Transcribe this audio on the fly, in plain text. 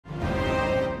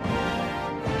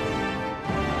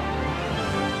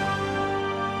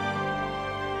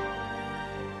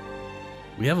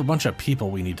We have a bunch of people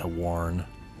we need to warn.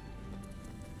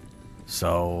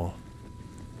 So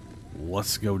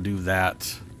let's go do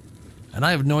that. And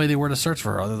I have no idea where to search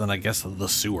for her other than, I guess, the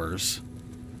sewers.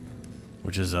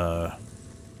 Which is, But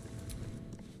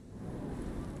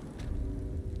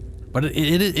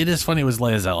it is funny with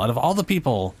Lae'zel. Out of all the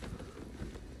people,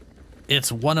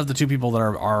 it's one of the two people that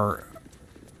are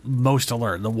most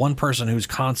alert. The one person who's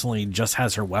constantly just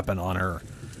has her weapon on her.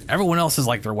 Everyone else is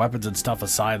like their weapons and stuff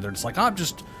aside. They're just like, I'm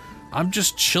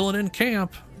just chilling in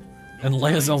camp. And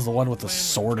Lae'zel's the one with the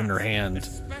sword in her hand,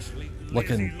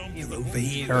 looking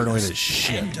paranoid as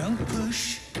shit. Don't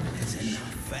push. There's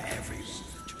enough for everyone.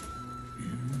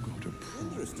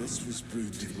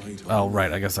 Oh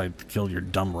right, I guess I killed your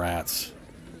dumb rats.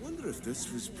 I wonder if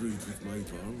this was brewed with my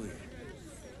barley.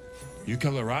 You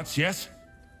kill the rats, yes?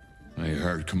 I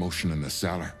heard commotion in the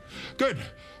cellar. Good,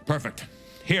 perfect.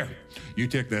 Here, you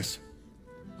take this.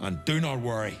 And do not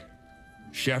worry.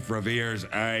 Chef Revere's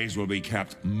eyes will be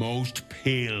kept most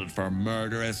peeled for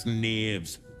murderous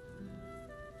knaves.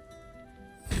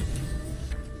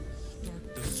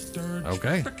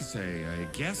 Okay. Fricassee, I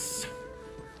guess.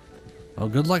 Well,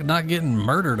 good luck not getting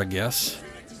murdered, I guess.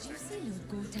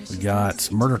 We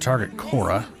got murder target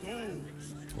Cora.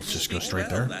 Let's just go straight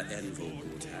there.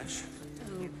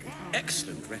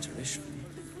 Excellent rhetorician.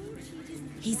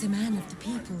 He's a man of the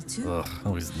people, too. Ugh,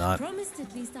 no he's not. Promised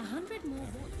at least 100 more.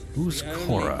 Who's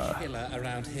Cora? Killer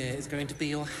around here is going to be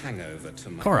your hangover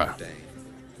tomorrow. Cora. Day.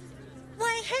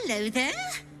 Why, hello there.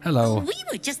 Hello. We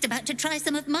were just about to try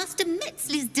some of Master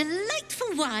Metzley's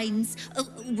delightful wines.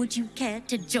 Would you care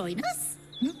to join us?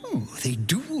 No, they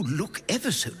do look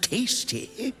ever so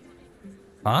tasty.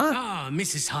 Huh? Ah,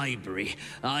 Mrs. Highbury.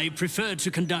 I prefer to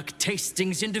conduct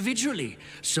tastings individually,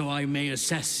 so I may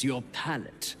assess your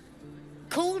palate.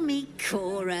 Call me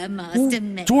Cora, Master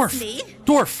Metzley.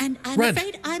 Dwarf! And I'm Red.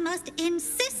 afraid I must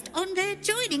insist on their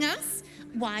joining us.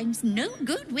 Wine's no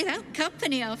good without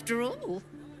company, after all.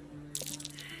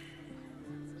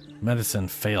 Medicine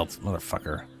failed,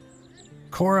 motherfucker.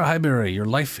 Cora Highbury, your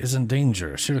life is in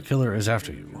danger. Serial killer is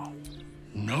after you.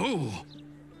 No.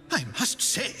 I must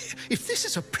say, if this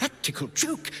is a practical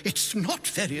joke, it's not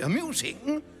very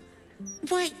amusing.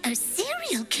 Why, a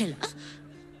serial killer?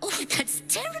 Oh, that's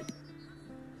terrible.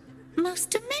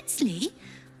 Master Metzley,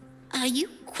 are you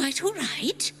quite all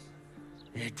right?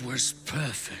 It was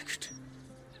perfect.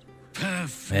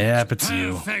 Perfect. Yeah, but it's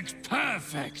you. Perfect,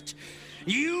 perfect.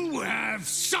 You have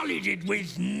sullied it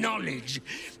with knowledge,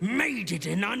 made it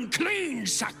an unclean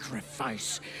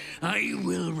sacrifice. I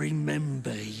will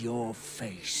remember your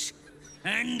face,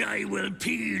 and I will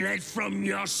peel it from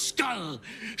your skull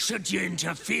should you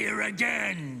interfere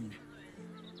again.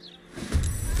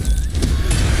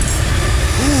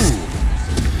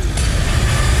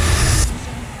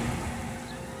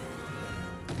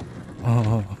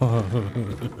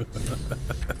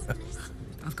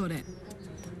 I've got it.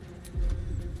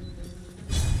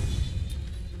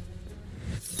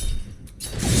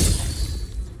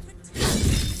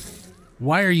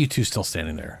 Why are you two still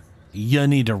standing there? You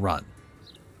need to run.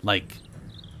 Like,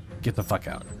 get the fuck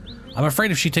out. I'm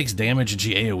afraid if she takes damage and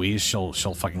she AoEs,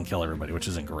 she'll fucking kill everybody, which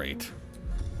isn't great.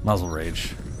 Muzzle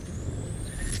rage.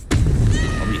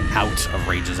 I'll be out of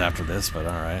rages after this, but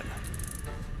alright.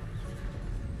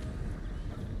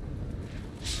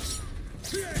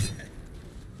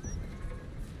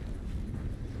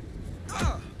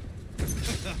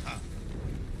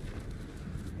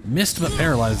 Missed but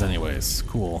paralyzed anyways.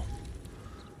 Cool.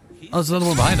 Oh, there's another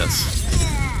one behind us.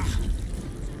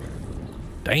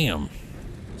 Damn.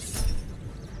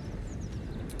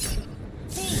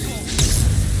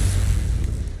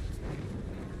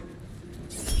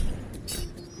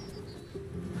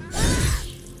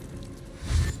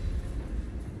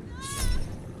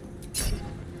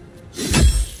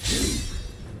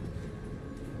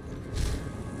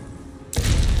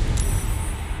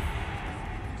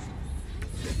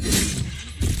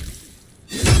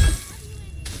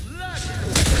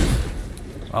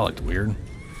 I looked weird.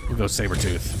 We'll go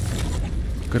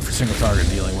Sabretooth. Good for single target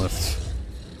dealing with.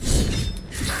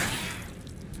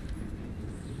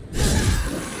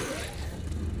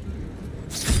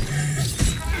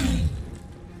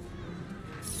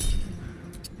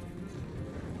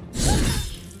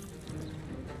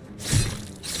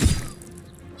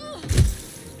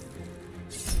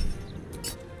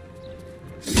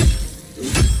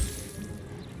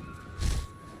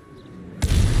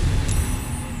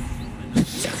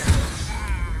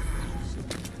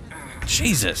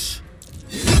 Jesus.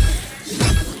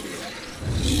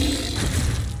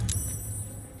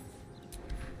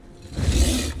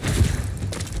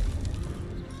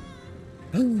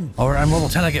 Or I'm level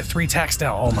 10, I get 3 attacks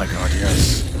now. Oh my god,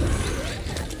 yes.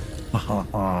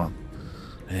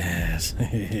 Yes.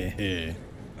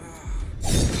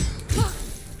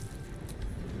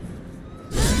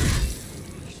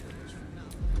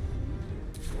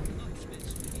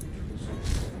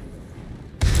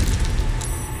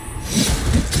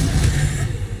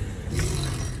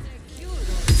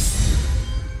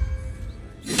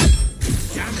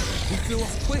 Flew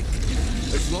off quick.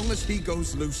 As long as he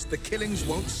goes loose, the killings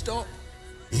won't stop.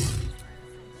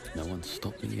 No one's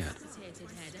stopped me yet.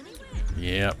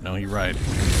 Yep, no, you're right.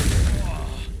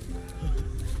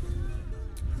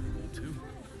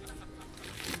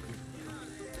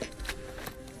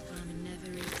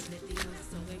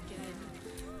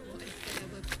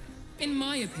 In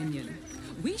my opinion,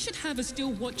 we should have a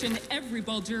still watch in every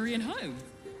Baldurian home.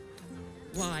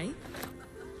 Why?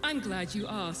 I'm glad you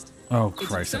asked. Oh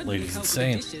Christ, that lady's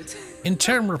insane.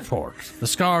 Interim report. The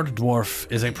Scarred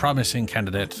Dwarf is a promising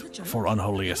candidate for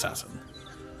Unholy Assassin.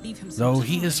 Though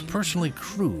he is personally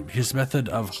crude, his method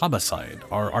of homicide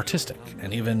are artistic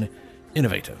and even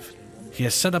innovative. He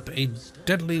has set up a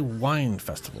deadly wine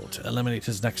festival to eliminate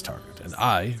his next target, and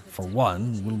I, for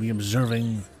one, will be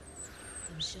observing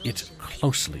it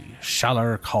closely.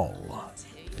 Shaller Call.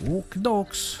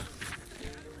 Okey-dokes.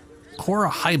 Cora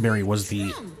Highberry was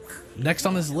the next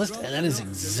on his list, and that is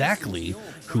exactly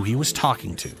who he was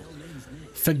talking to.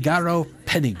 Figaro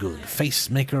Pennygood,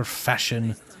 Facemaker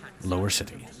Fashion, Lower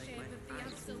City.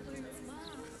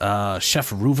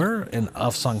 Chef Roover in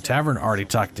Elfsong Tavern, already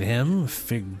talked to him.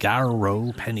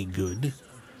 Figaro Pennygood.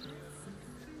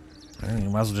 You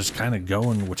might as well just kind of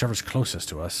go in whichever's closest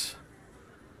to us.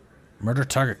 Murder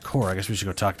Target Cora, I guess we should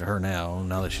go talk to her now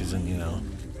that she's in, you know.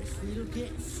 We'll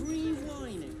get free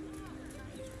wine.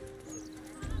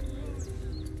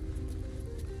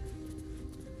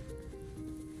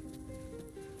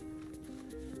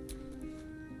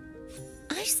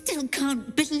 I still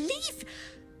can't believe...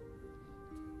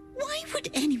 Why would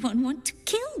anyone want to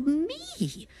kill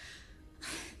me?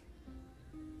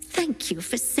 Thank you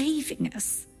for saving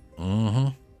us. Mm-hmm.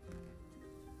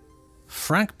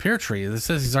 Frank Peartree, this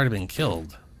says he's already been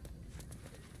killed.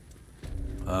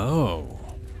 Oh.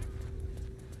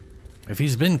 If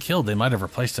he's been killed, they might have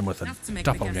replaced him with a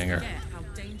doppelganger.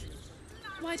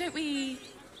 Why don't we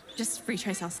just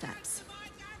retrace our steps?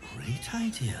 Great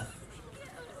idea.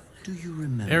 Do you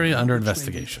remember? Area under which way we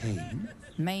investigation. came?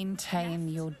 Maintain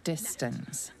your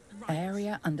distance.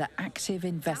 Area under active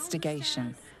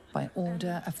investigation by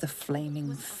order of the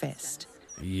Flaming Fist.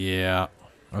 Yeah.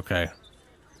 Okay.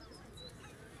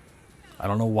 I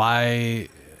don't know why.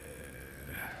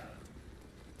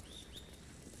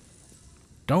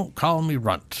 Don't call me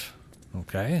Runt.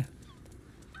 Okay.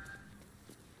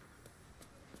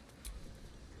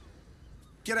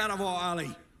 Get out of our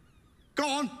alley. Go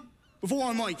on, before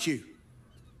I make you.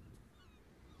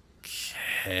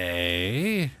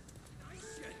 Okay.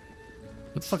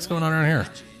 What the fuck's going on around here?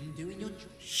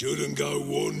 Shouldn't go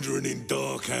wandering in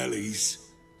dark alleys.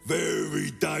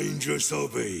 Very dangerous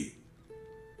hobby.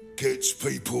 Gets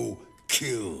people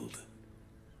killed.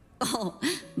 Oh,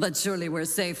 but surely we're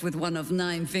safe with one of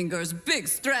Nine Fingers' big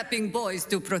strapping boys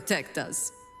to protect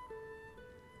us.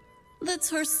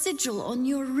 That's her sigil on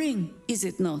your ring, is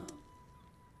it not?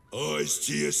 Eyes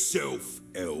to yourself,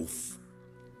 elf.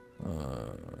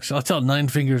 Shall I tell Nine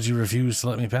Fingers you refuse to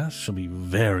let me pass? She'll be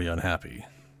very unhappy.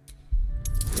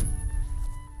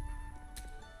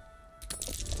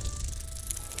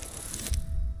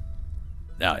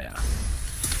 Oh, yeah.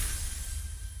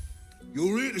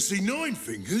 You're here to see Nine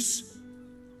Fingers?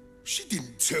 She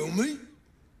didn't tell me.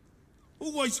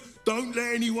 Always don't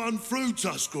let anyone through,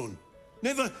 Tuscron.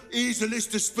 Never here's a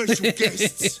list of special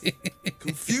guests.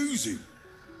 Confusing.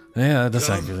 Yeah, that does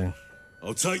sound confusing.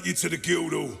 I'll take you to the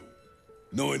Guildhall.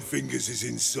 Nine Fingers is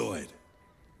inside.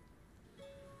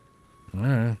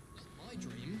 Alright.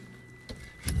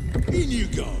 In you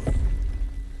go.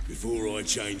 Before I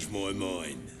change my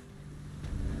mind.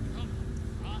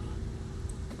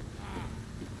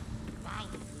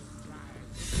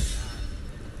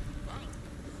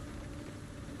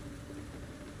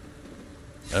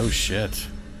 Oh shit.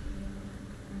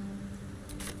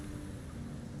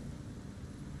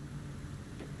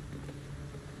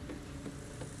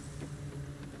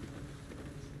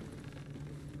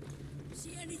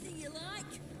 See anything you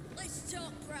like? Let's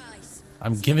talk price.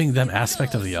 I'm giving them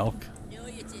aspect of the elk. No,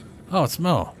 you didn't. Oh, it's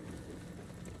Mo.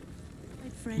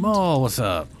 Mo, what's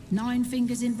up? Nine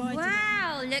Fingers invited.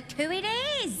 Wow, look who it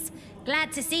is.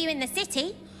 Glad to see you in the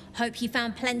city. Hope you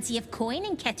found plenty of coin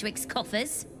in Ketterick's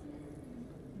coffers.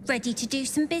 Ready to do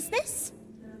some business?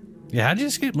 Yeah, how'd you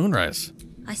escape Moonrise?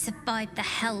 I survived the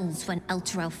hells when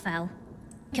Elturel fell.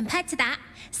 Compared to that,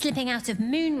 slipping out of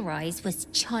Moonrise was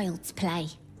child's play.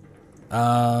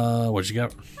 What you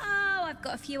got? Oh, I've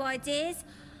got a few ideas.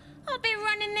 I'll be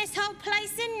running this whole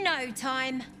place in no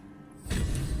time.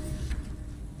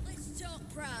 Let's talk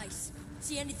price.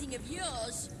 See anything of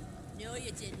yours? No,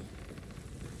 you didn't.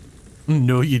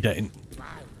 No, you didn't.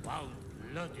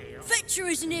 Fetcher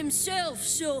isn't himself,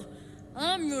 so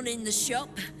I'm running the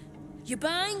shop. You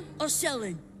buying or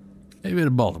selling? Maybe a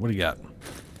bolt. What do you got?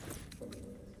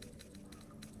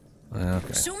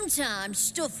 Okay. Sometimes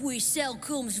stuff we sell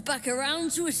comes back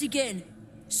around to us again.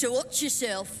 So watch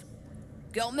yourself.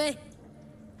 Got me?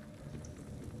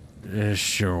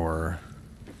 Sure.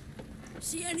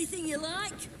 See anything you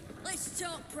like? Let's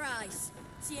talk price.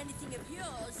 See anything of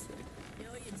yours?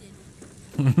 No, you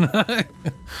didn't.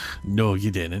 No, you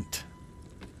didn't.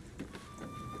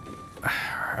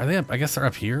 Are they up? I guess they're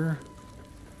up here.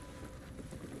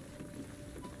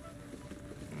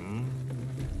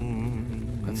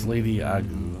 That's Lady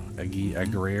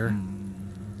Agreer.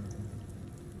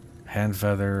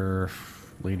 Handfeather,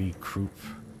 Lady Croup,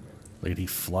 Lady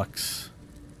Flux.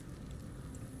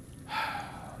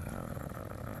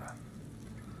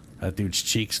 That dude's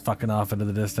cheeks fucking off into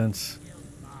the distance.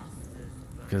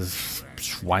 Because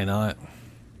why not?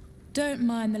 Don't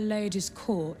mind the ladies'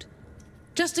 court.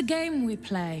 Just a game we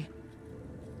play.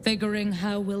 Figuring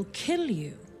how we'll kill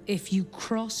you if you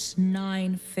cross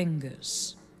 9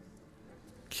 fingers.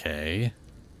 Okay.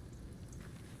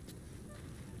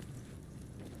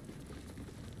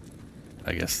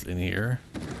 I guess in here.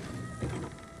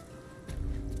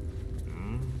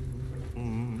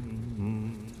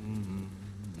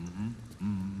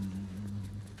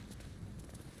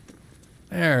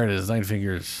 There it is, 9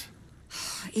 fingers.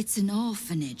 It's an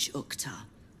orphanage, Ukta.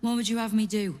 What would you have me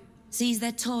do? Seize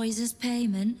their toys as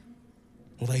payment?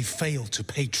 Well, they failed to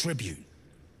pay tribute.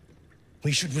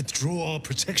 We should withdraw our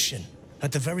protection,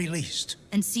 at the very least.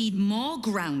 And cede more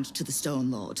ground to the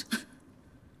Stone Lord?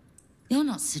 You're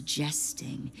not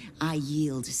suggesting I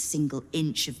yield a single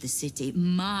inch of the city,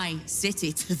 my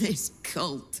city, to this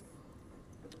cult?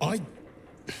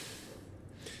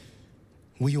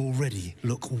 We already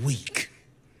look weak.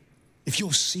 If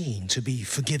you're seen to be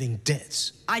forgiving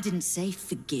debts... I didn't say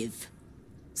forgive.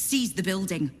 Seize the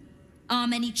building.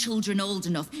 Arm any children old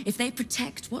enough. If they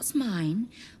protect what's mine,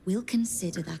 we'll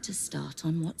consider that a start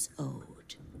on what's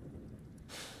owed.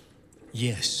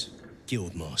 Yes,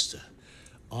 Guildmaster.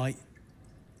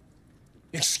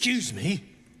 Excuse me?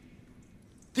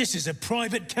 This is a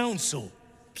private council.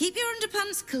 Keep your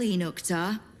underpants clean,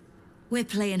 Uktar. We're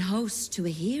playing host to a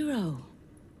hero.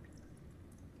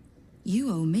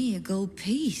 You owe me a gold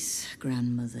piece,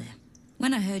 grandmother.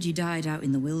 When I heard you died out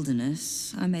in the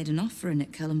wilderness, I made an offering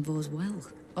at Kellenvor's well.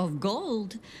 Of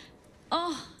gold?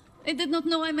 Oh, I did not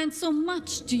know I meant so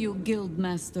much to you,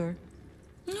 Guildmaster.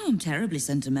 No, I'm terribly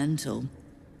sentimental.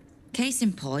 Case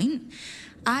in point,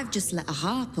 I've just let a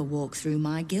harper walk through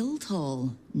my guild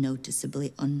hall,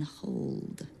 noticeably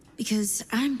unholed. Because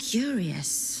I'm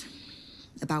curious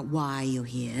about why you're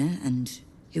here and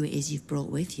who it is you've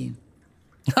brought with you.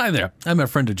 Hi there, I'm a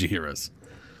friend of Jahira's.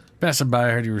 Passing by,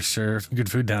 I heard you were served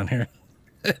good food down here.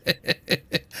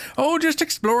 Oh, just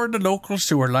exploring the local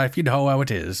sewer life, you know how it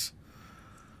is.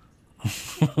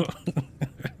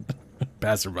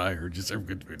 Passerby, I heard you serve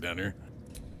good food down here.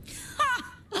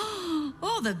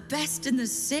 Oh, the best in the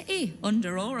city,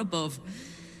 under or above.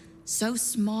 So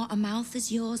smart a mouth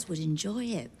as yours would enjoy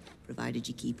it, provided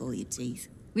you keep all your teeth.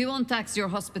 We won't tax your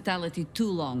hospitality too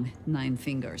long, 9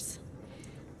 fingers.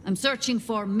 I'm searching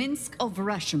for Minsk of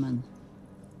Rashomon.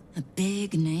 A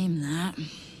big name, that.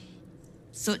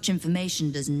 Such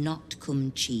information does not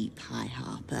come cheap, High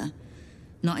Harper.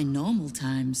 Not in normal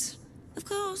times. Of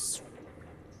course.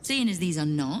 Seeing as these are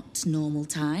not normal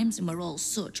times and we're all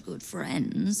such good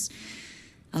friends,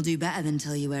 I'll do better than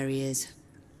tell you where he is.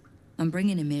 I'm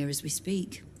bringing him here as we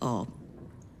speak. Or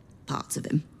parts of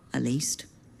him, at least.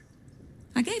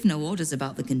 I gave no orders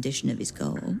about the condition of his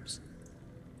corpse.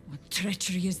 What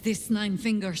treachery is this, 9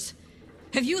 fingers?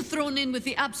 Have you thrown in with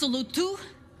the Absolute too?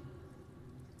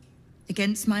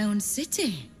 Against my own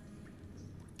city.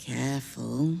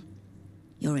 Careful.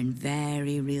 You're in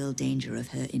very real danger of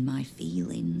hurting my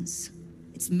feelings.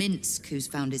 It's Minsk who's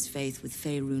found his faith with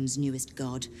Faerun's newest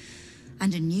god.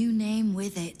 And a new name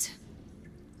with it.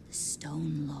 The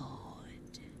Stone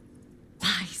Lord.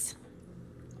 Lies.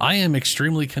 I am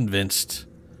extremely convinced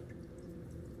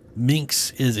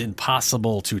Minx is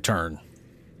impossible to turn.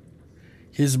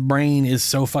 His brain is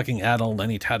so fucking addled,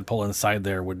 any tadpole inside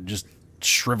there would just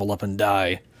shrivel up and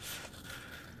die.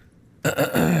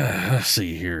 Let's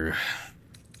see here.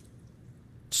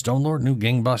 Stone Lord, new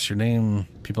gang boss, your name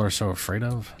people are so afraid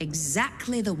of?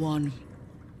 Exactly the one.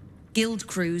 Guild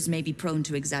crews may be prone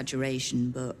to exaggeration,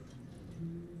 but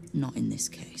not in this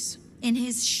case. In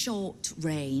his short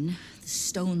reign, the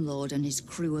Stone Lord and his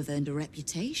crew have earned a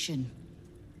reputation.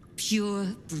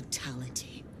 Pure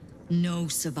brutality. No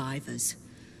survivors.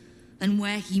 And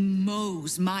where he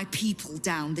mows my people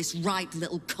down, this ripe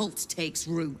little cult takes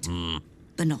root.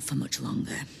 But not for much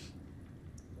longer.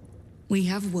 We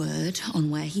have word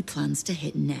on where he plans to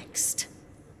hit next.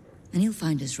 And he'll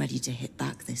find us ready to hit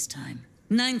back this time.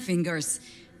 Nine Fingers.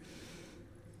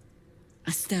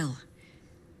 Estelle.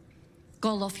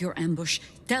 Call off your ambush,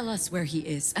 tell us where he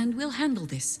is, and we'll handle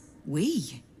this.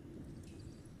 We?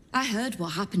 I heard what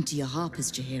happened to your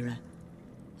harpers, Jaheira.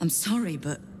 I'm sorry,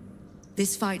 but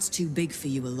this fight's too big for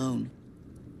you alone.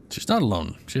 She's not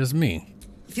alone. She has me.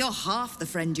 If you're half the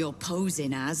friend you're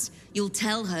posing as, you'll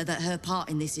tell her that her part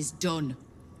in this is done.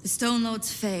 The Stone Lord's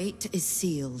fate is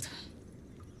sealed.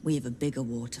 We have a bigger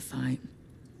war to fight.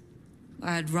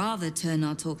 I'd rather turn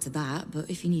our talk to that, but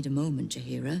if you need a moment,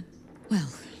 Jaheira, well,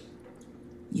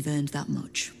 you've earned that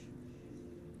much.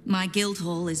 My guild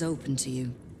hall is open to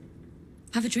you.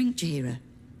 Have a drink, Jaheira.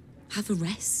 Have a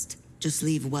rest. Just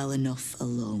leave well enough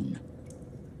alone.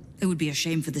 It would be a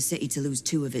shame for the city to lose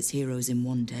two of its heroes in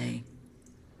one day.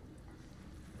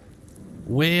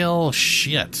 Well,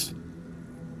 shit.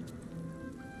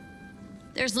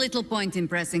 There's little point in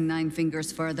pressing Nine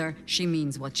Fingers further. She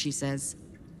means what she says.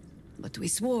 But we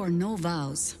swore no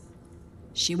vows.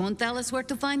 She won't tell us where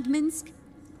to find Minsk?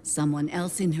 Someone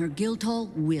else in her guild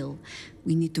hall will.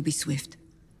 We need to be swift.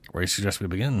 Where do you suggest we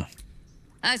begin?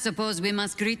 I suppose we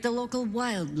must greet the local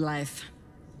wildlife.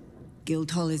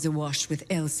 Guildhall is awash with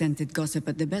ale-scented gossip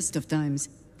at the best of times.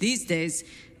 These days,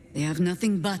 they have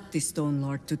nothing but the Stone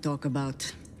Lord to talk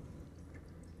about.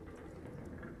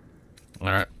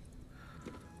 Alright.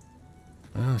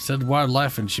 I said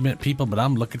wildlife and she meant people, but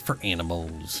I'm looking for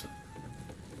animals.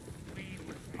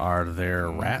 Are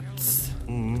there rats?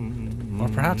 Or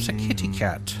perhaps a kitty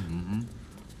cat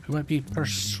who might be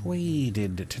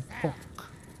persuaded to talk?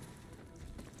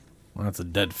 Well, that's a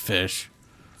dead fish.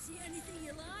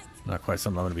 Not quite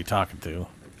something I'm going to be talking to.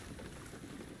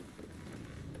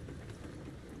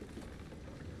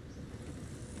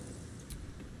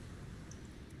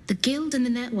 The guild and the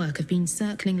network have been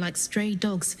circling like stray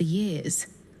dogs for years.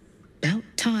 About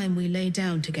time we lay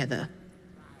down together.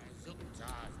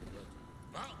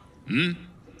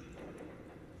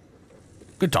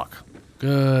 Good talk.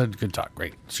 Good talk.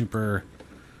 Great. Super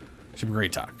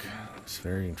great talk. It's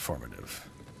very informative.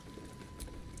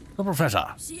 The Professor.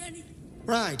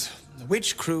 Right.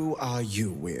 Which crew are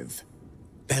you with?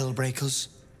 Bellbreakers?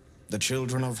 The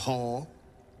Children of Hor?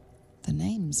 The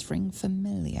names ring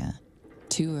familiar.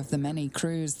 Two of the many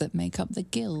crews that make up the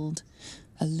Guild,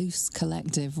 a loose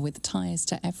collective with ties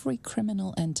to every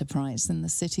criminal enterprise in the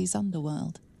city's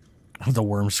underworld. The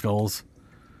Worm Skulls.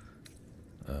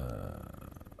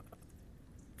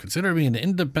 Consider me an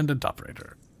independent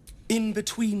operator. In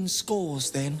between scores,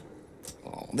 then?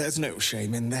 Oh, there's no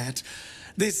shame in that.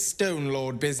 This Stone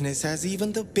Lord business has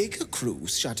even the bigger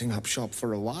crews shutting up shop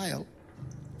for a while.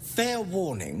 Fair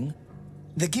warning,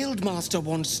 the Guildmaster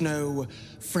wants no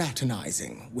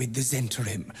fraternizing with the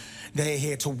Zentarim. They're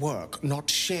here to work, not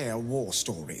share war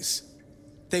stories.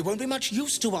 They won't be much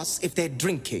use to us if they're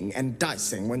drinking and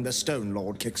dicing when the Stone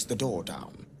Lord kicks the door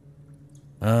down.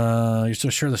 You're so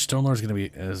sure the Stone Lord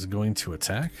is going to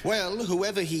attack? Well,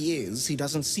 whoever he is, he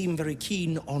doesn't seem very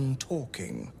keen on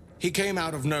talking. He came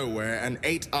out of nowhere and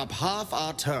ate up half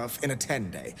our turf in a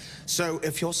 10-day. So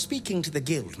if you're speaking to the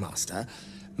Guildmaster,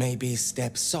 maybe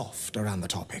step soft around the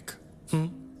topic.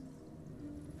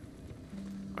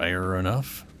 Fair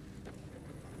enough.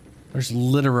 There's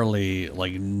literally,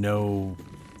 like, no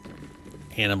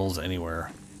animals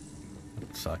anywhere.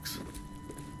 That sucks.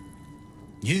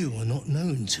 You are not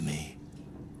known to me.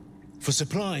 For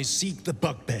supplies, seek the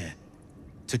bugbear.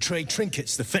 To trade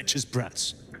trinkets, the fetcher's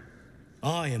brats.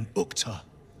 I am Uktar,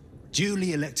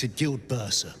 duly elected guild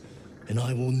bursar, and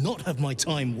I will not have my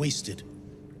time wasted.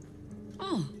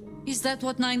 Oh, is that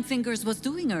what Nine Fingers was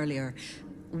doing earlier?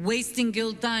 Wasting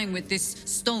guild time with this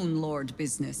Stone Lord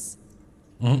business?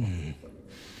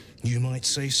 You might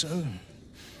say so.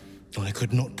 I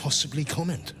could not possibly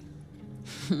comment.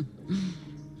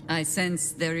 I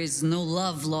sense there is no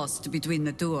love lost between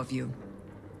the two of you.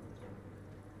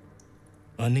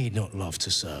 I need not love to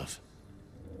serve.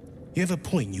 You have a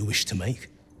point you wish to make?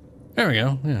 There we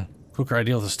go, yeah. Quicker I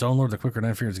deal with the Stone Lord, the quicker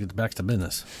Nine Fingers gets back to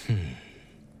business.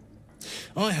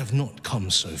 I have not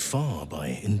come so far by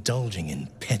indulging in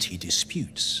petty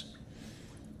disputes.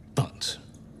 But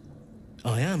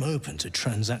I am open to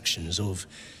transactions of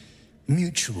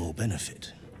mutual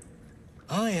benefit.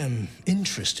 I am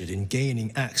interested in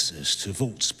gaining access to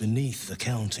vaults beneath the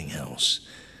counting house.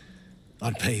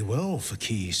 I'd pay well for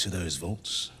keys to those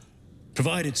vaults,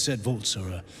 provided said vaults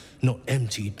are not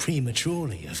emptied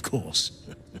prematurely, of course.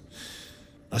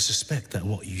 I suspect that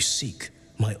what you seek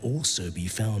might also be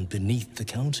found beneath the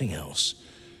counting house.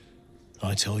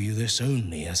 I tell you this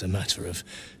only as a matter of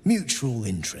mutual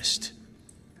interest.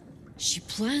 She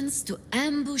plans to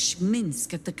ambush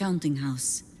Minsk at the counting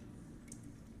house.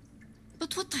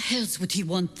 But what the hells would he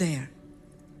want there?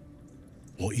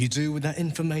 What you do with that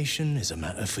information is a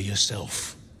matter for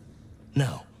yourself.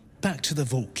 Now, back to the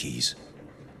vault keys.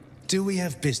 Do we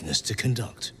have business to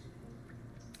conduct?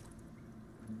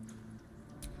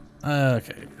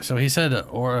 Okay, so he said,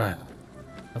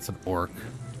 that's an orc.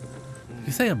 Did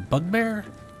he say a bugbear?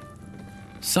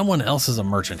 Someone else is a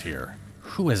merchant here.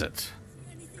 Who is it?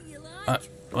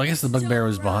 Well, I guess the bugbear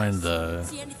was behind the...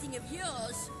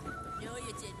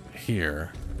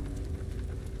 Here.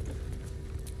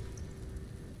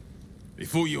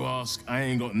 Before you ask, I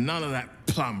ain't got none of that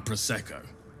plum Prosecco.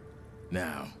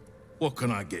 Now, what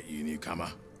can I get you,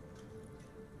 newcomer?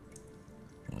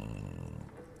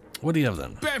 What do you have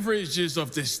then? Beverages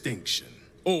of distinction,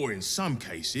 or in some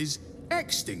cases,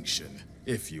 extinction,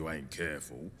 if you ain't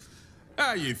careful.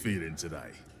 How you feeling today?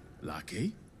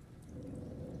 Lucky?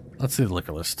 Let's see the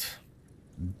liquor list.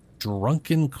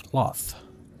 Drunken cloth.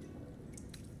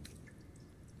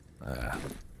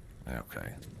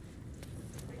 Okay.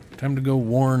 Time to go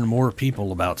warn more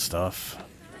people about stuff.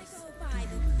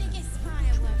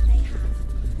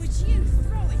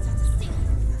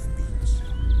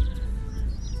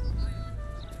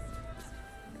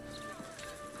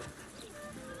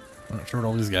 I'm not sure what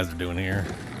all these guys are doing here.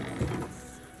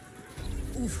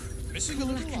 Oof. Missing a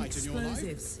little light in your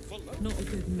life? Not a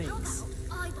good mix.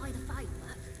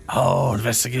 Oh,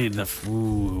 investigate the...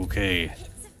 Ooh, okay.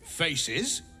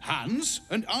 Faces, hands,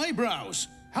 and eyebrows.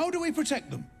 How do we protect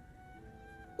them?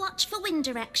 Watch for wind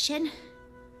direction.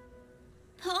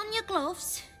 Put on your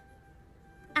gloves.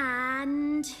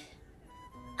 And...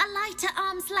 a light at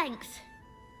arm's length.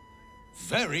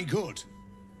 Very good.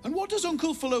 And what does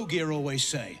Uncle Felogyr always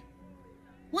say?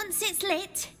 Once it's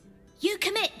lit, you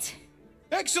commit.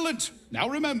 Excellent! Now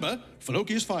remember,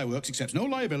 Felogyr's fireworks accepts no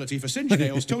liability for singed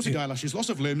nails, toasted eyelashes, loss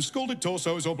of limbs, scalded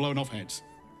torsos, or blown off heads.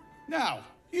 Now,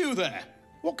 you there.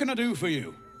 What can I do for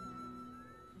you?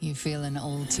 You feel an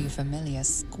all too familiar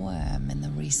squirm in the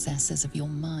recesses of your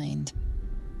mind.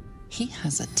 He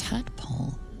has a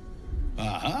tadpole.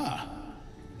 Aha!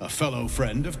 A fellow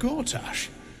friend of Gortash.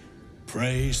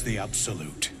 Praise the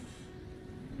Absolute.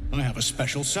 I have a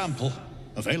special sample,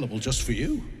 available just for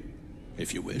you,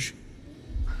 if you wish.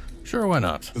 Sure, why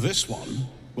not? This one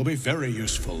will be very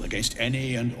useful against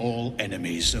any and all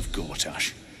enemies of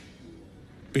Gortash.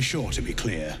 Be sure to be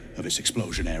clear of its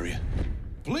explosion area.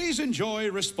 Please enjoy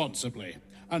responsibly,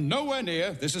 and nowhere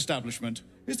near this establishment.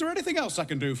 Is there anything else I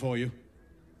can do for you?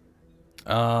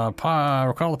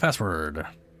 Recall the password.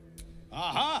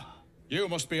 Aha! You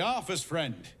must be Arthur's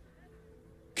friend.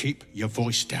 Keep your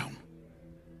voice down.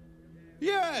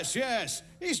 Yes, yes,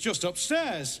 he's just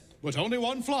upstairs, but only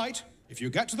one flight. If you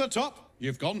get to the top,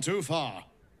 you've gone too far.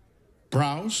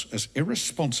 Browse as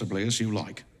irresponsibly as you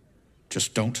like.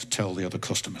 Just don't tell the other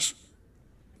customers.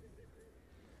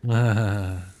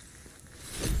 I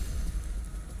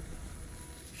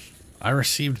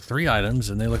received 3 items,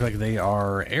 and they look like they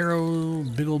are arrow,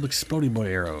 big old explodey boy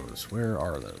arrows. Where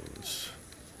are those?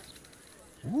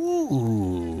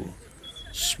 Ooh.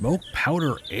 Smoke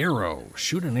powder arrow.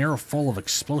 Shoot an arrow full of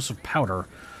explosive powder,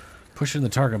 pushing the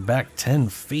target back 10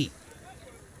 feet.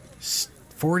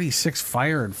 46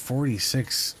 fire and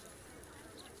 46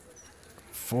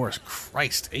 force.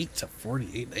 Christ, 8 to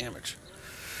 48 damage.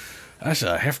 That's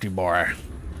a hefty bar.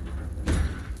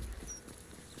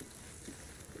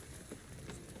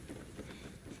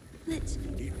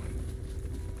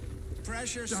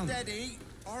 Pressure steady.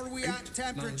 Are we at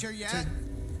temperature yet?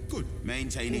 Good.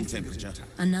 Maintaining temperature.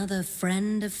 Another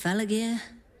friend of Felogyr?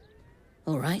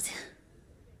 All right.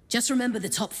 Just remember the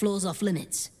top floor's off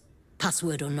limits.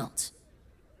 Password or not.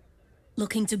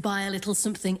 Looking to buy a little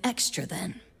something extra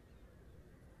then?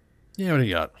 Yeah, what do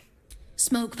you got?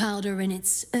 Smoke powder in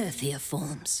its earthier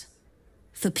forms.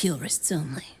 For purists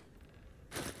only.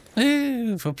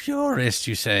 Eh, for purists,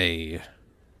 you say?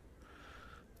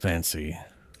 Fancy.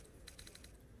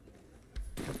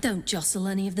 Don't jostle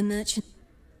any of the merchants.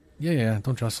 Yeah,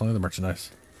 don't jostle any of the merchandise.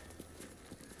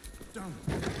 Done.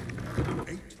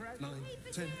 8, 9,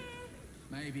 10.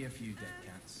 Maybe a few dead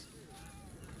cats.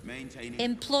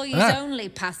 Employees only,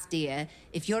 Pasteur.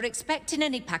 If you're expecting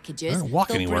any packages, I don't walk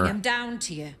they'll anywhere. bring them down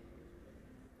to you.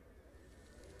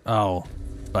 Oh,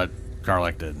 but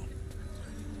Garlic did.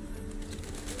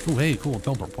 Ooh, hey, cool,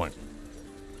 teleport point.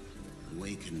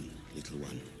 Awaken, little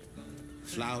one.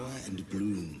 Flower and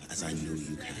bloom as I know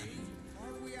you can.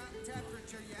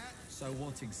 So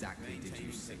what exactly did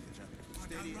you see?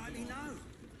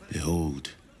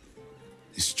 Behold,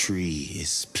 this tree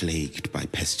is plagued by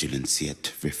pestilence,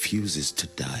 yet refuses to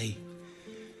die.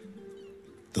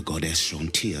 The goddess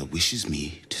Shontia wishes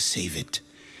me to save it.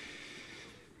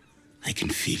 I can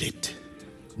feel it.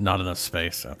 Not enough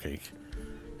space. Okay.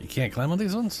 You can't climb on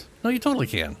these ones? No, you totally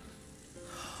can.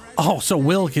 Oh, so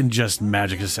Will can just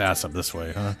magic his ass up this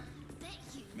way, huh?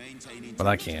 But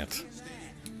I can't.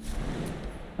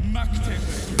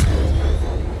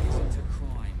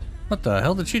 What the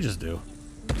hell did she just do?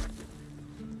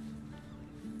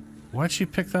 Why'd she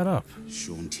pick that up?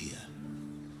 Shontia,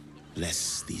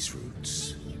 bless these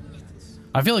roots.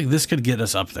 I feel like this could get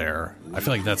us up there. I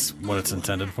feel like that's what it's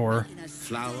intended for.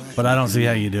 But I don't see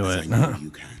how you do it.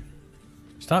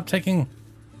 Stop taking...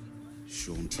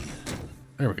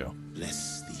 There we go.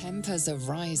 Tempers are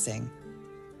rising.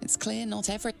 It's clear not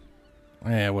every...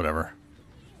 Yeah, whatever.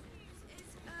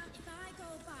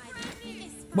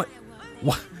 What?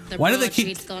 Why do they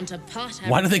keep...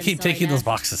 Why do they keep taking those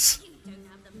boxes?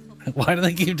 Why do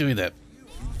they keep doing that?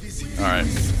 Alright.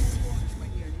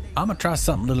 I'm gonna try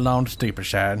something a little on the steeper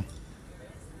side.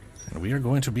 And we are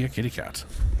going to be a kitty cat.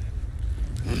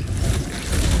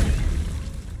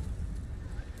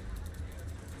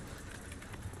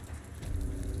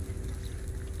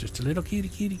 Just a little kitty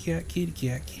cat, kitty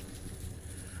cat.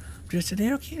 Just a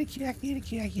little kitty cat,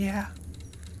 yeah.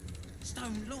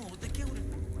 Stone Lord, the Guild.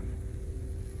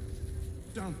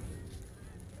 Done.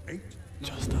 8.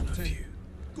 Just on a few.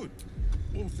 Good.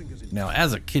 All fingers in. Now,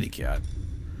 as a kitty cat,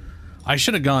 I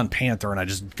should have gone Panther and I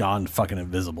just gone fucking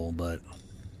invisible, but...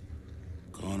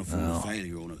 Can't afford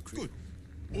failure on a crit. Good.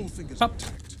 All fingers Up.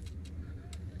 intact.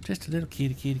 Just a little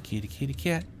kitty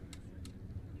cat.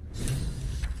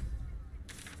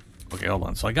 Okay, hold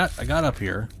on. So I got up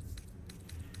here.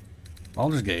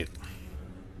 Baldur's Gate.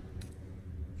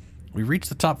 We reached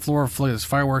the top floor of Felogyr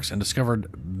fireworks and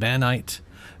discovered Banite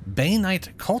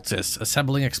cultists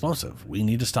assembling explosive. We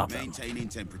need to stop them. Maintaining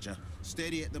temperature.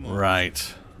 Steady at the moment.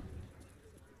 Right.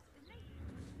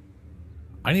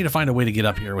 I need to find a way to get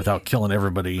up here without killing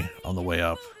everybody on the way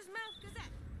up.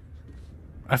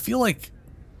 I feel like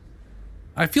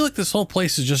this whole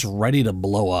place is just ready to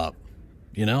blow up,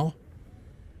 you know?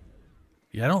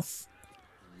 Yeah,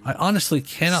 I honestly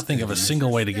cannot think of a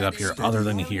single way to get up here other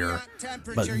than here,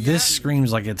 but this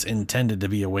screams like it's intended to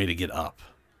be a way to get up.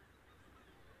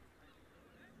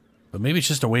 But maybe it's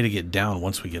just a way to get down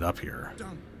once we get up here.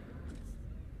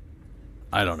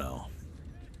 I don't know.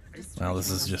 Well, this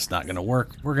is just not gonna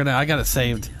work. I got it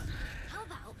saved.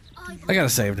 I got it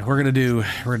saved. We're gonna do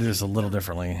this a little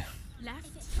differently.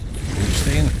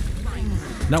 Stay in.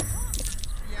 Nope.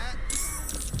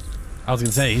 I was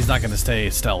gonna say he's not gonna stay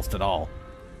stealthed at all.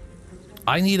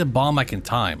 I need a bomb I can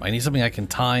time. I need something I can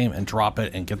time and drop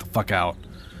it and get the fuck out.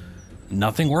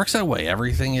 Nothing works that way.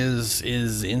 Everything is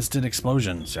instant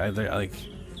explosions. Like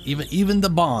even the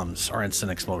bombs are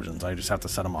instant explosions. I just have to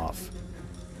set them off.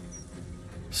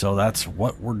 So that's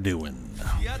what we're doing.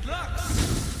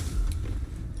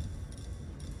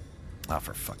 Ah,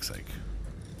 for fuck's sake.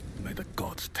 May the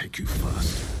gods take you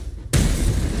first.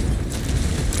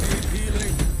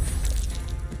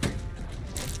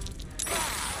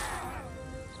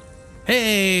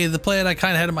 Hey, the plan I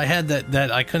kind of had in my head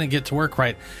that I couldn't get to work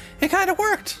right, it kind of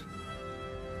worked.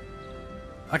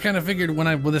 I kind of figured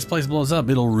when this place blows up,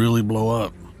 it'll really blow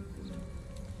up.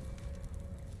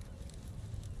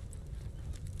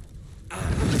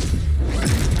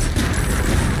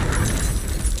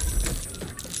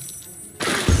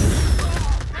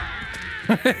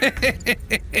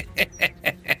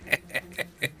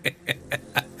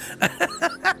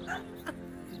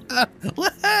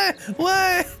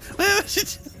 What?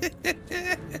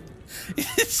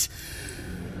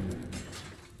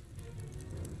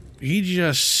 He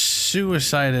just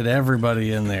suicided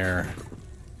everybody in there.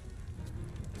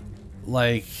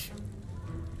 Like,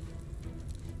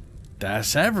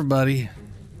 that's everybody.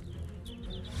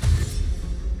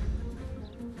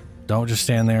 Don't just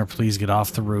stand there. Please get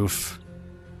off the roof.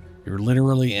 You're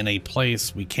literally in a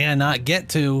place we cannot get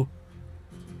to.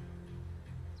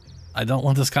 I don't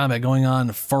want this combat going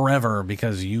on forever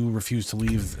because you refuse to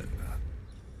leave.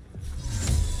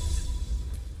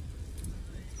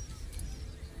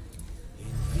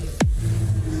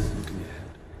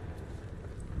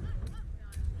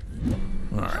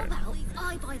 All right.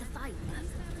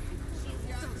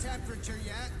 temperature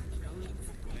yet?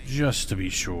 Just to be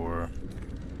sure.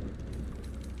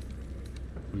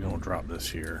 We're gonna drop this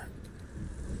here.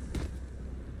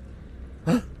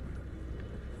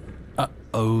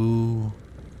 Uh-oh.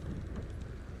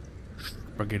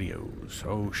 Spaghettios.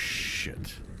 Oh,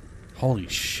 shit. Holy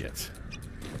shit.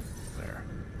 There.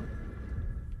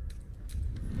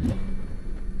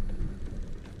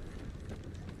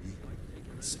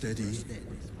 Steady.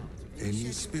 Any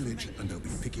spillage, and they'll be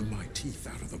picking my teeth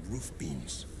out of the roof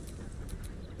beams.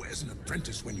 Where's an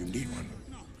apprentice when you need one?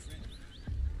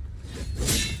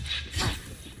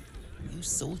 You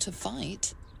sought a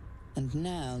fight, and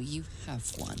now you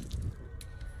have one.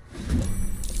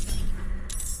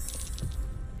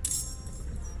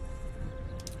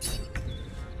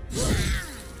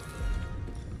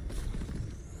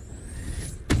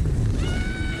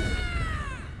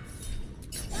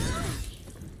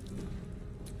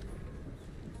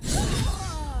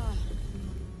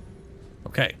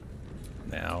 Okay,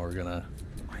 now we're gonna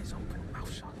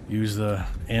use the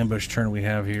ambush turn we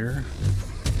have here.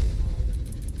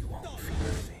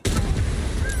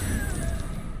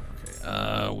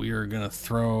 Okay, we are gonna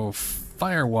throw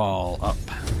firewall up.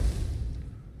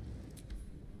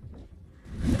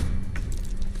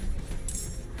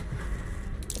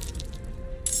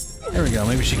 There we go.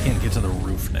 Maybe she can't get to the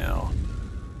roof now,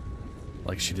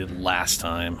 like she did last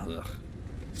time. Ugh.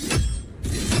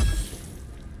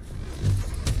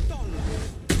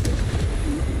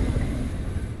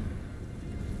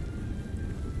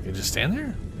 You just stand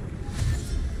there?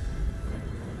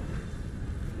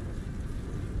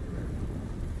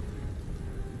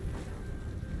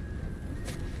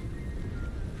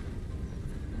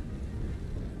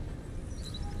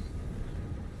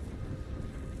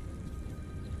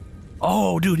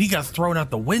 Oh, dude, he got thrown out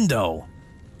the window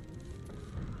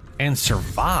and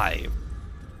survived.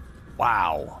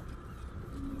 Wow.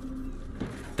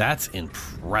 That's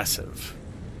impressive.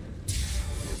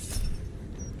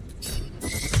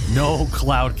 No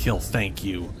cloud kill, thank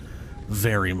you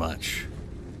very much.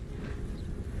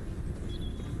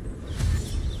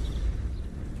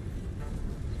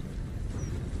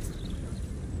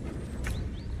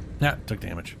 Nah, took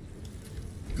damage.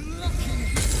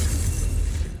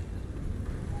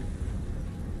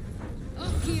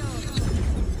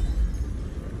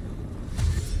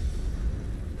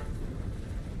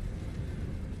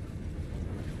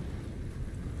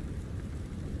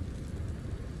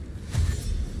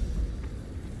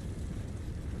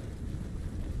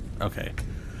 Okay,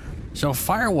 so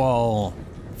firewall,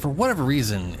 for whatever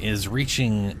reason, is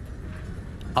reaching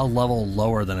a level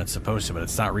lower than it's supposed to, but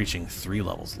it's not reaching 3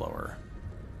 levels lower.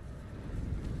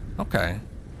 Okay.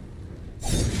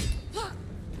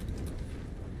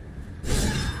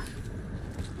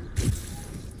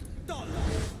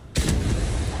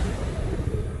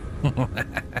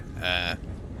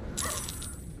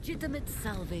 Legitimate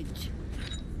salvage.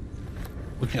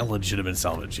 Looking at legitimate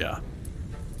salvage, yeah.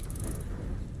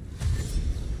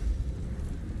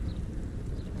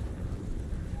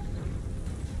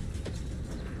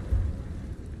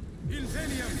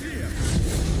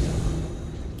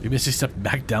 You basically stepped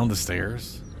back down the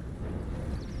stairs.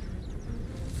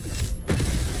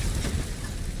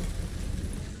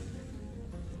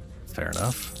 Fair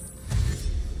enough.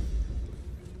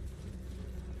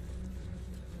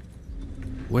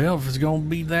 Well, if it's gonna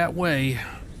be that way.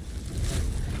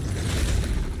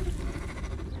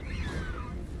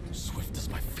 Swift as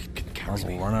my feet can carry Might as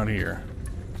me. well run out here.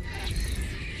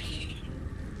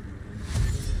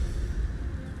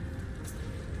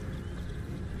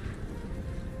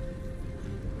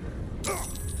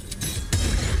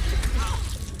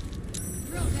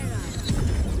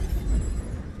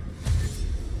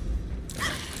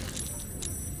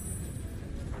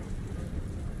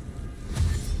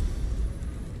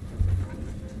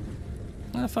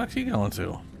 Where the fuck's he going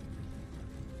to?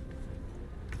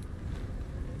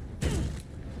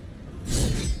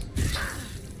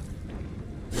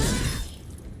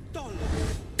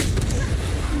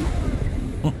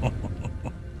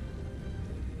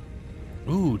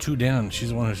 Ooh, 2 down. She's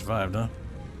the one who survived, huh?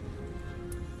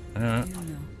 Alright. You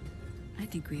know, I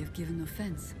think we have given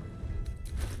offense.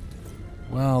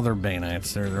 Well, they're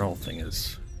Banites. Their whole thing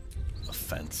is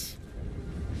offense.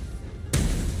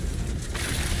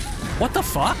 What the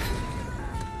fuck?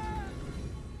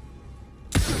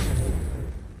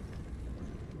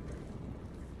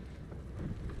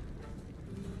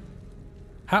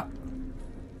 How?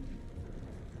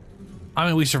 I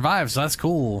mean, we survived, so that's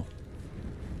cool.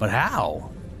 But how?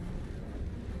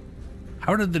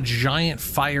 How did the giant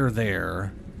fire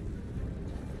there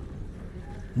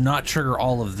not trigger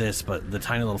all of this, but the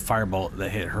tiny little fireball that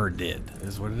hit her did.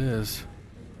 Is what it is.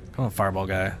 Come on, fireball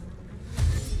guy.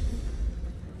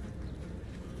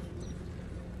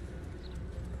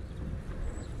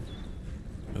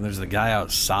 And there's the guy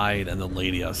outside and the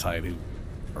lady outside who,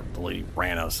 or the lady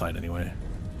ran outside anyway.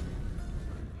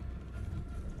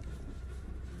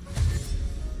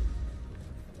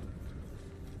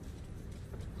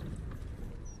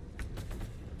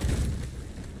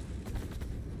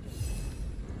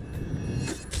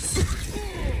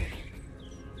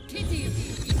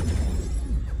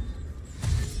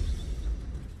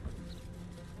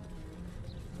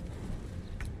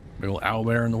 Big old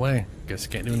owlbear in the way. Guess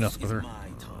can't do enough with her.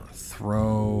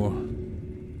 Throw.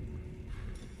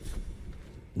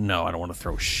 No, I don't want to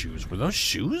throw shoes. Were those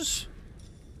shoes?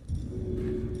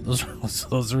 Those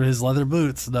are his leather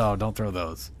boots. No, don't throw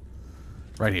those.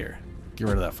 Right here. Get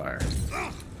rid of that fire.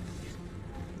 I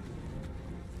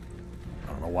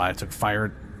don't know why I took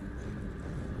fire.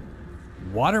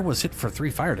 Water was hit for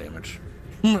 3 fire damage.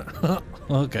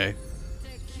 Okay.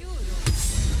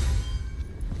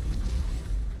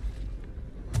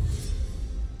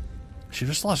 She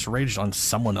just lost rage on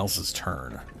someone else's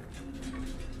turn.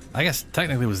 I guess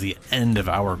technically it was the end of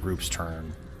our group's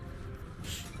turn.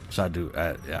 So I do,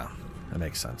 yeah, that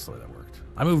makes sense the way that worked.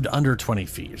 I moved under 20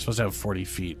 feet. You're supposed to have 40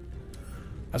 feet.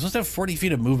 I'm supposed to have 40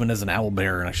 feet of movement as an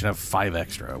owlbear, and I should have 5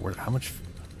 extra. How much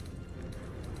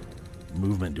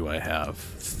movement do I have?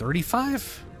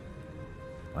 35?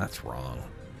 That's wrong.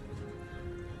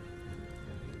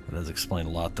 That does explain a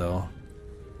lot, though.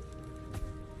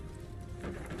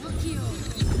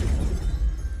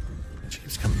 She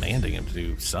keeps commanding him to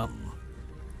do something.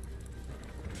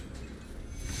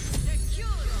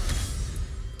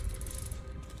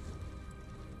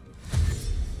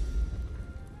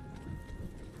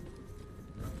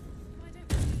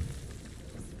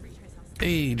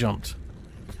 Hey, he jumped.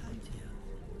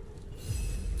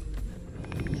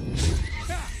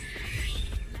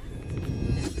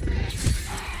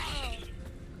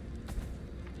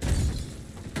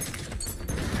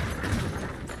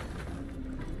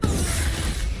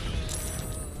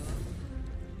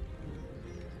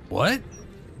 What?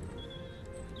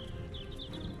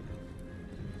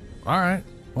 All right.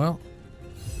 Well,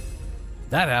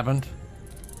 that happened.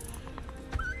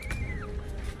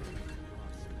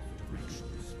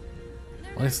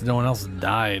 At least no one else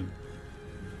died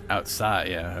outside.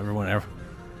 Yeah, everyone.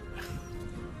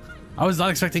 I was not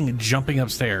expecting jumping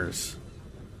upstairs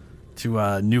to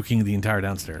nuking the entire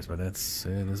downstairs, but it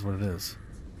is what it is.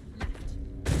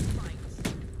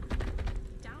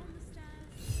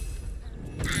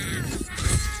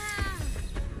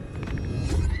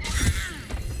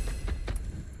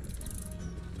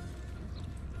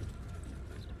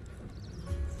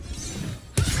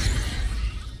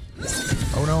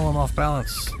 Oh no, I'm off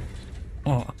balance.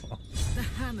 Oh. The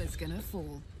hammer's gonna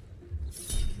fall.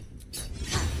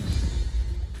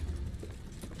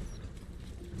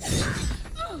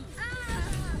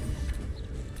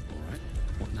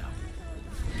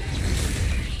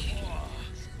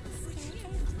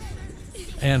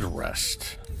 And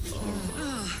rest.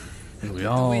 We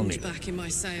all wind need back in my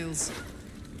sails.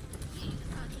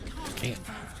 Can't.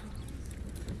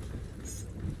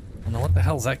 Now what the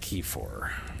hell's that key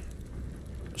for?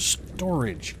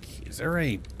 Storage key. Is there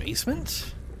a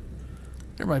basement?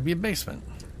 There might be a basement.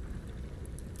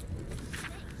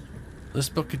 This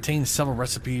book contains several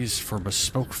recipes for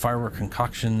bespoke firework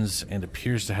concoctions and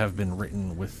appears to have been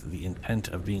written with the intent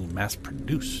of being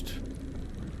mass-produced.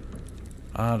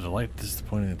 Delight,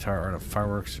 disappointing the entire art of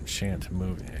fireworks, enchant,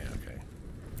 move. Yeah, okay.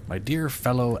 My dear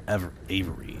fellow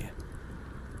Avery,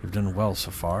 you've done well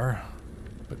so far,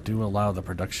 but do allow the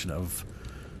production of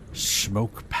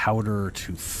smoke powder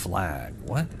to flag.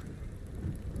 What?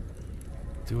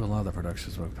 Do allow the production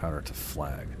of smoke powder to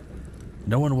flag.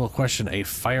 No one will question a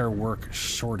firework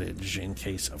shortage in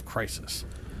case of crisis.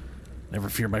 Never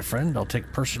fear, my friend. I'll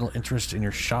take personal interest in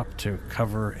your shop to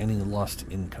cover any lost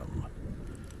income.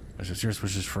 My sincerest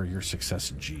wishes for your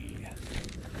success, G.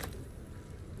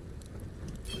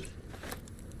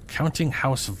 Counting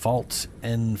House Vault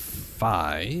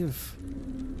N5.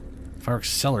 Fireworks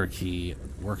Cellar Key.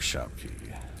 Workshop Key.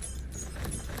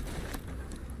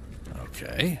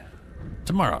 Okay.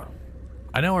 Tomorrow.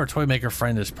 I know our toy maker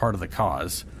friend is part of the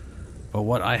cause, but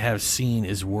what I have seen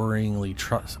is worryingly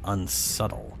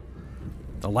unsubtle.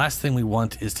 The last thing we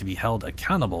want is to be held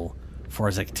accountable for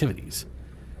his activities.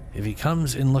 If he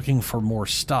comes in looking for more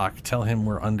stock, tell him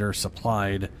we're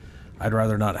undersupplied. I'd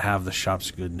rather not have the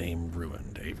shop's good name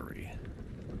ruined, Avery.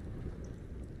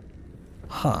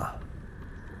 Huh.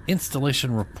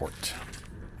 Installation report.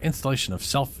 Installation of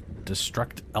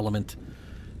self-destruct element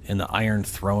in the Iron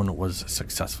Throne was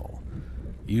successful.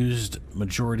 Used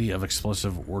majority of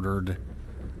explosive ordered.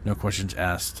 No questions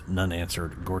asked, none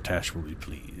answered. Gortash will be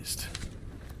pleased.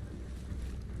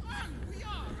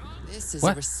 This is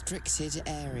What? a restricted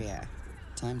area.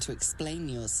 Time to explain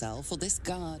yourself, or this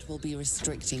guard will be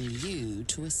restricting you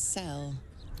to a cell.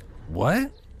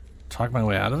 What? Talk my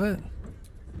way out of it?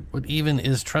 What even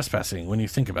is trespassing when you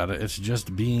think about it? It's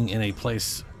just being in a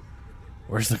place.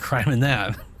 Where's the crime in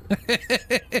that?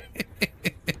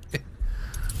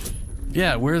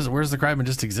 Yeah, where's the crime in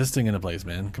just existing in a place,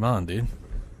 man? Come on, dude.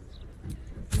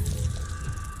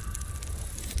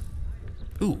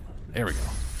 Ooh, there we go.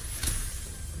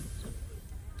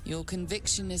 Your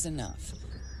conviction is enough.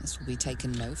 This will be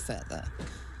taken no further.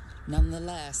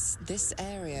 Nonetheless, this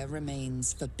area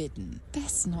remains forbidden.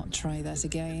 Best not try that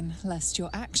again, lest your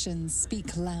actions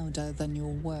speak louder than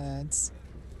your words.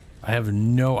 I have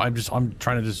no. I'm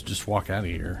trying to just walk out of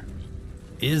here.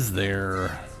 Is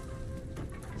there?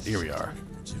 Here we are.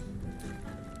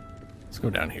 Let's go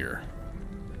down here.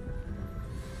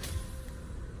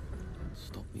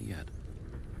 Stop me yet.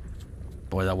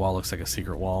 Boy, that wall looks like a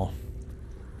secret wall.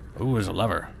 Ooh, there's a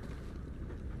lever.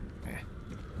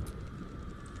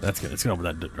 That's good. It's gonna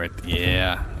open that right.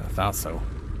 Yeah, I thought so.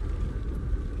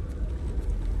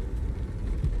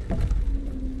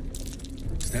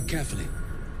 Step carefully.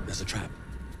 There's a trap.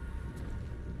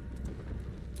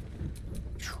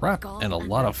 Trap and a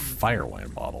lot of fire wine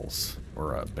bottles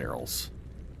or barrels.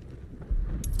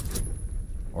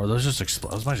 Or those just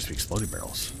explode. Those might just be exploding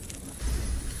barrels.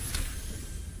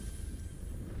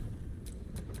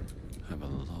 I have a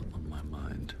lot on my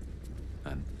mind,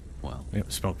 and well,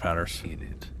 yep, smoke powders. In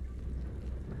it.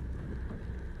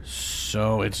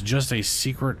 So it's just a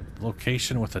secret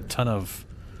location with a ton of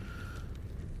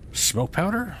smoke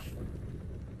powder?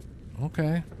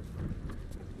 Okay.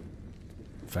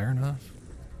 Fair enough.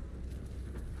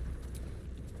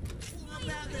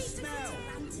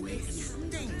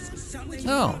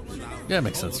 Oh, yeah, it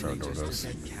makes sense where a door goes.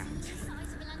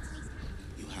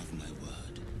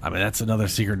 I mean, that's another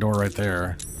secret door right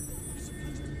there.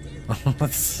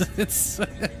 it's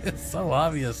so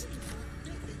obvious.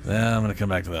 Yeah, I'm gonna come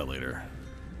back to that later.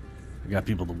 I got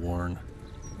people to warn.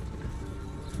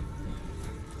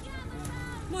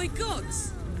 My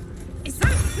gods! Is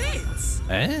that Fitz?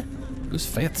 Eh? Who's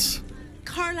Fitz?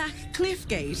 Carlac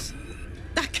Cliffgate?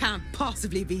 That can't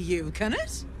possibly be you, can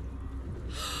it?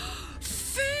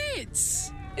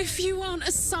 Fitz! If you aren't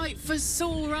a sight for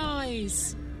sore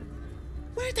eyes.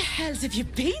 Where the hells have you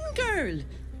been, girl?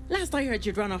 Last I heard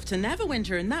you'd run off to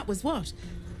Neverwinter, and that was what?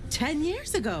 10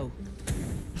 years ago?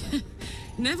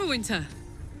 Neverwinter?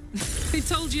 Who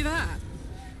told you that?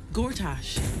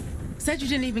 Gortash. Said you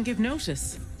didn't even give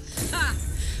notice. Ah,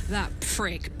 that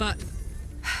prick, but...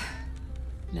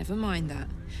 Never mind that.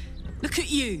 Look at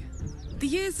you. The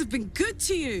years have been good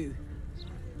to you.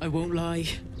 I won't lie.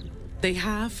 They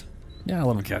have. Yeah, I'll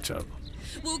let him catch up.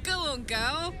 Well, go on,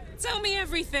 girl. Tell me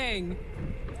everything.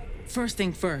 First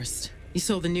thing first. You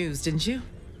saw the news, didn't you?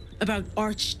 About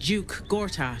Archduke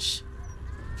Gortash.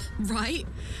 Right?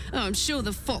 Oh, I'm sure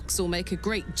the fox will make a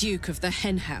great duke of the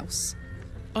hen house.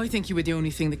 I think you were the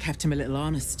only thing that kept him a little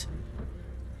honest.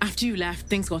 After you left,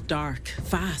 things got dark,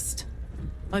 fast.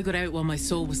 I got out while my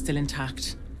soul was still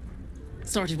intact.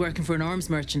 Started working for an arms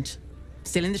merchant.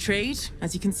 Still in the trade,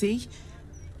 as you can see.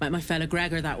 Met my fella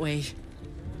Gregor that way.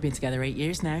 Been together 8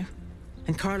 years now.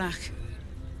 And Carlac,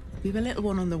 we've a little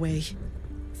one on the way.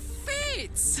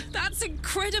 Fitz! That's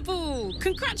incredible!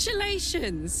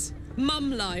 Congratulations!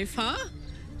 Mum life, huh?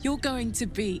 You're going to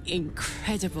be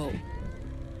incredible.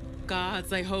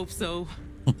 Gods, I hope so.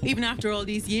 Even after all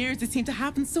these years, it seemed to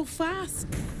happen so fast.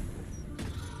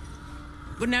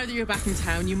 But now that you're back in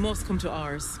town, you must come to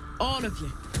ours. All of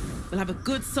you. We'll have a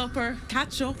good supper,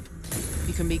 catch up.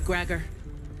 You can meet Gregor.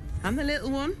 And the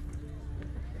little one.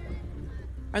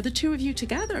 Are the two of you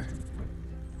together?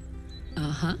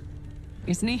 Uh-huh.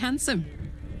 Isn't he handsome?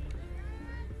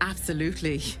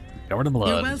 Absolutely. Covered in blood.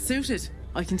 You're well suited.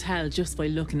 I can tell just by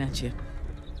looking at you.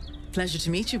 Pleasure to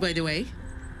meet you, by the way.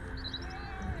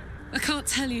 I can't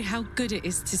tell you how good it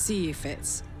is to see you,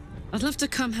 Fitz. I'd love to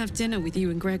come have dinner with you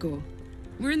and Gregor.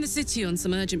 We're in the city on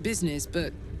some urgent business,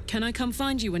 but can I come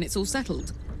find you when it's all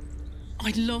settled?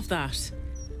 I'd love that.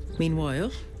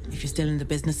 Meanwhile, if you're still in the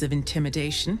business of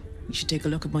intimidation, you should take a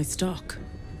look at my stock.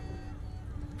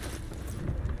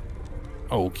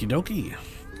 Okie dokie.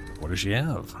 What does she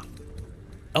have?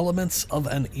 Elements of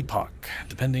an epoch.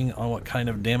 Depending on what kind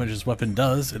of damage this weapon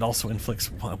does, it also inflicts...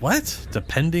 What?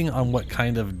 Depending on what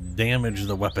kind of damage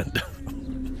the weapon does.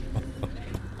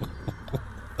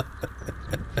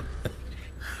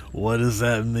 What does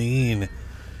that mean?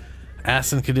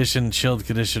 Acid condition, chilled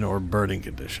condition, or burning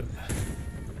condition?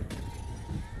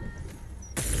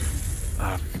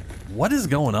 What is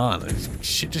going on?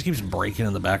 Shit just keeps breaking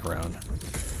in the background.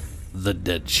 The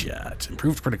dead chat.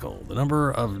 Improved critical. The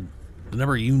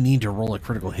number you need to roll a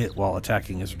critical hit while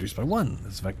attacking is reduced by 1.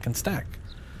 This effect can stack.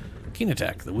 Keen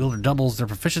attack. The wielder doubles their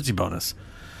proficiency bonus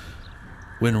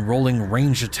when rolling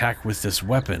ranged attack with this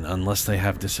weapon, unless they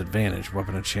have disadvantage.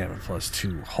 Weapon enchantment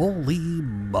 +2. Holy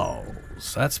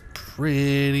balls. That's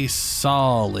pretty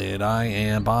solid. I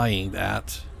am buying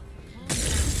that.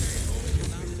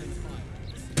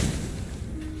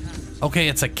 Okay,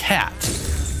 it's a cat.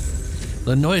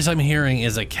 The noise I'm hearing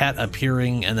is a cat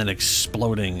appearing and then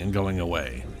exploding and going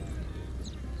away.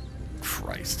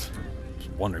 Christ. Just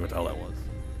wondering what the hell that was.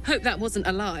 Hope that wasn't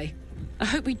a lie. I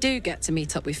hope we do get to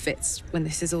meet up with Fitz when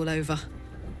this is all over.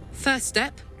 First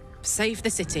step, save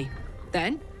the city.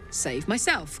 Then, save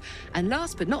myself. And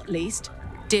last but not least,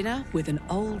 dinner with an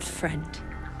old friend.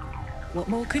 What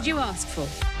more could you ask for?